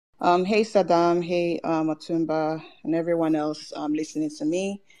Hey Saddam, hey Matumba, and everyone else listening to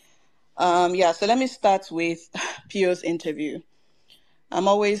me. So let me start with Pio's interview. I'm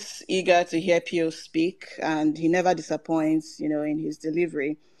always eager to hear Pio speak, and he never disappoints, in his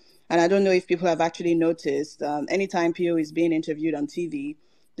delivery. And I don't know if people have actually noticed, anytime Pio is being interviewed on TV,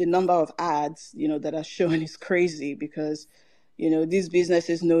 the number of ads, that are shown is crazy because, these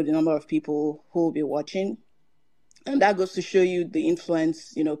businesses know the number of people who will be watching. And that goes to show you the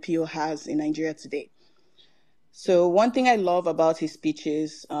influence, Pio has in Nigeria today. So one thing I love about his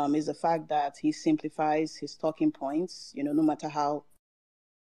speeches is the fact that he simplifies his talking points, no matter how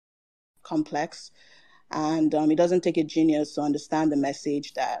complex. And it doesn't take a genius to understand the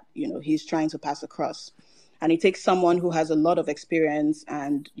message that, he's trying to pass across. And it takes someone who has a lot of experience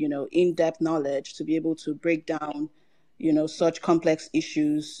and, in-depth knowledge to be able to break down, such complex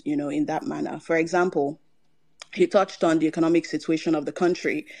issues, in that manner. For example, he touched on the economic situation of the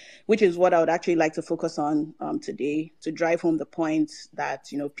country, which is what I would actually like to focus on today to drive home the point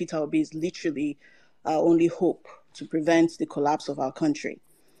that, Peter Obi is literally our only hope to prevent the collapse of our country.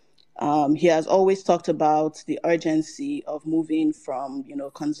 He has always talked about the urgency of moving from,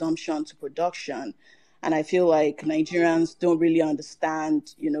 consumption to production. And I feel like Nigerians don't really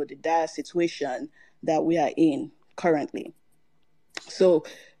understand, the dire situation that we are in currently. So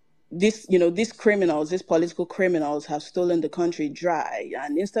these criminals, these political criminals have stolen the country dry.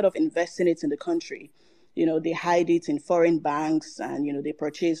 And instead of investing it in the country, they hide it in foreign banks and, they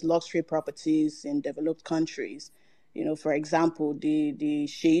purchase luxury properties in developed countries. For example, the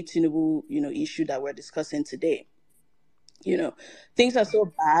Tinubu, issue that we're discussing today. You know, things are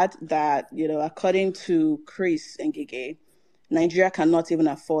so bad that, according to Chris Ngige, Nigeria cannot even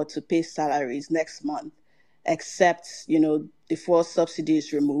afford to pay salaries next month, except, the fuel subsidy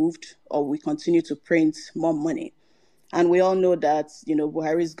is removed or we continue to print more money. And we all know that,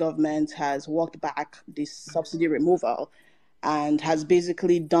 Buhari's government has walked back this subsidy removal and has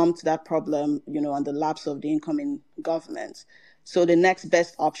basically dumped that problem, on the laps of the incoming government. So the next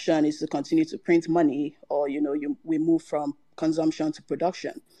best option is to continue to print money or, we move from consumption to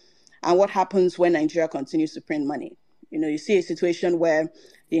production. And what happens when Nigeria continues to print money? You see a situation where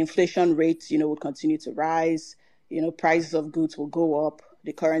the inflation rate, would continue to rise, prices of goods will go up,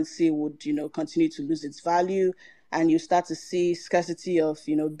 the currency would, continue to lose its value, and you start to see scarcity of,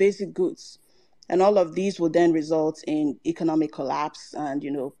 basic goods. And all of these will then result in economic collapse and,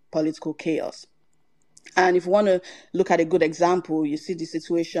 political chaos. And if you want to look at a good example, you see the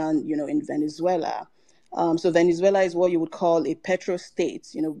situation, in Venezuela. So Venezuela is what you would call a petro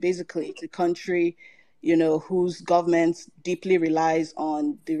state. Basically it's a country, whose government deeply relies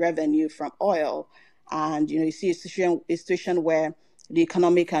on the revenue from oil. And, you see a situation where the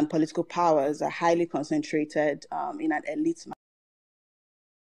economic and political powers are highly concentrated in an elite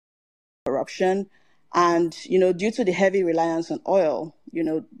corruption. And, due to the heavy reliance on oil,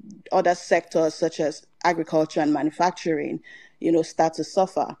 other sectors such as agriculture and manufacturing, start to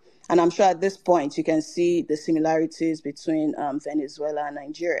suffer. And I'm sure at this point you can see the similarities between Venezuela and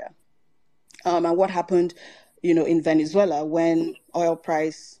Nigeria. And what happened, in Venezuela when oil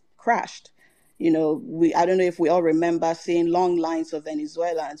price crashed. I don't know if we all remember seeing long lines of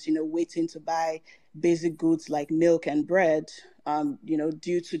Venezuelans, waiting to buy basic goods like milk and bread,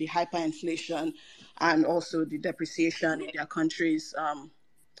 due to the hyperinflation and also the depreciation in their country's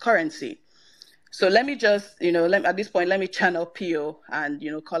currency. So let me just, at this point, let me channel Pio and,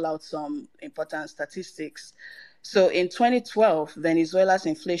 call out some important statistics. So in 2012, Venezuela's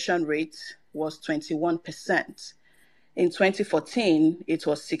inflation rate was 21%. In 2014, it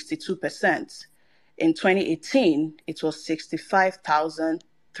was 62%. In 2018, it was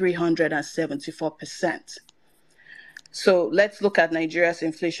 65,374%. So let's look at Nigeria's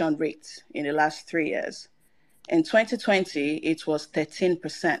inflation rate in the last 3 years. In 2020, it was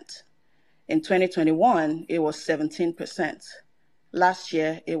 13%. In 2021, it was 17%. Last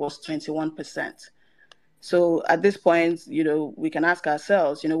year, it was 21%. So at this point, we can ask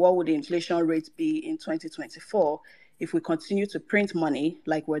ourselves, what would the inflation rate be in 2024 if we continue to print money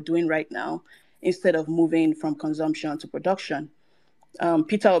like we're doing right now, instead of moving from consumption to production?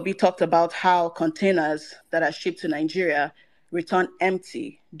 Peter Obi talked about how containers that are shipped to Nigeria return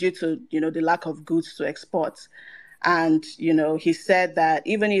empty due to, the lack of goods to export. And, he said that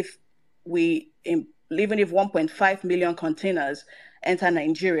we, even if 1.5 million containers enter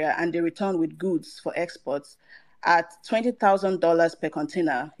Nigeria and they return with goods for exports, at $20,000 per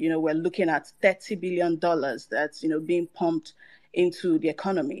container, we're looking at $30 billion that's, being pumped into the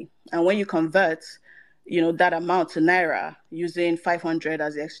economy. And when you convert, that amount to Naira using 500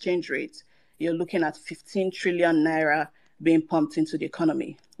 as the exchange rate, you're looking at 15 trillion Naira being pumped into the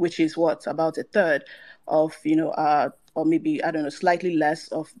economy, which is what, about a third of, or maybe, I don't know, slightly less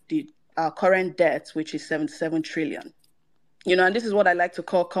of the our current debt, which is 77 trillion. And this is what I like to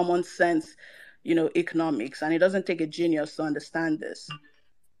call common sense, economics. And it doesn't take a genius to understand this.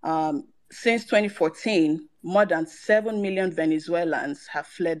 Since 2014, more than 7 million Venezuelans have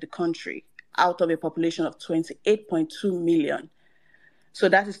fled the country out of a population of 28.2 million. So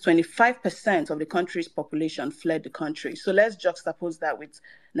that is 25% of the country's population fled the country. So let's juxtapose that with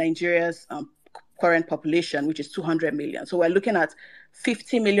Nigeria's current population, which is 200 million. So we're looking at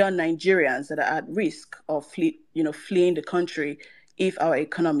 50 million Nigerians that are at risk of fleeing the country if our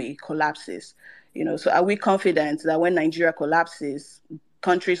economy collapses. So are we confident that when Nigeria collapses,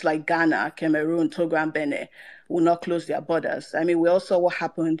 countries like Ghana, Cameroon, Togo, and Benin will not close their borders? I mean, we all saw what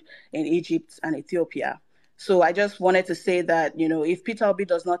happened in Egypt and Ethiopia. So I just wanted to say that, if Peter Obi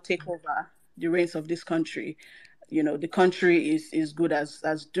does not take over the reins of this country, the country is good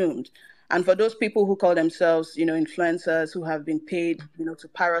as doomed. And for those people who call themselves, influencers who have been paid, to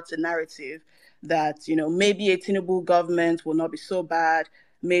parrot the narrative that, maybe a Tinubu government will not be so bad,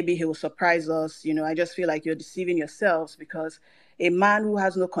 maybe he will surprise us, I just feel like you're deceiving yourselves, because a man who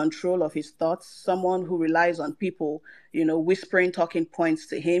has no control of his thoughts, someone who relies on people, whispering talking points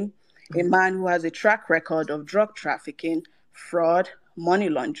to him, a man who has a track record of drug trafficking, fraud, money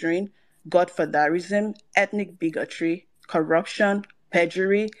laundering, godfatherism, ethnic bigotry, corruption,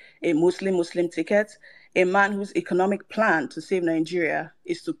 perjury, a Muslim ticket, a man whose economic plan to save Nigeria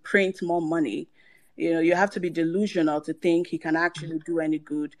is to print more money. You have to be delusional to think he can actually do any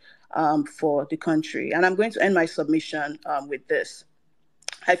good for the country. And I'm going to end my submission with this.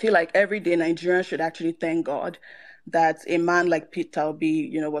 I feel like every day Nigerians should actually thank God that a man like Peter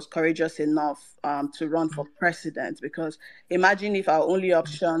Obi, was courageous enough to run for president. Because imagine if our only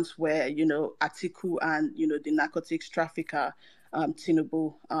options were, Atiku and, the narcotics trafficker,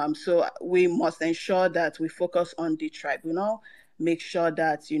 Tinubu. So we must ensure that we focus on the tribunal, make sure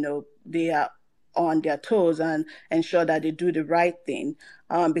that, they are on their toes and ensure that they do the right thing.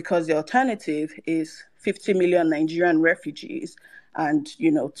 Because the alternative is 50 million Nigerian refugees and,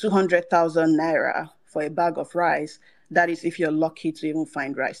 200,000 naira for a bag of rice. That is if you're lucky to even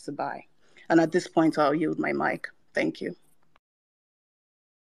find rice to buy. And at this point, I'll yield my mic. Thank you.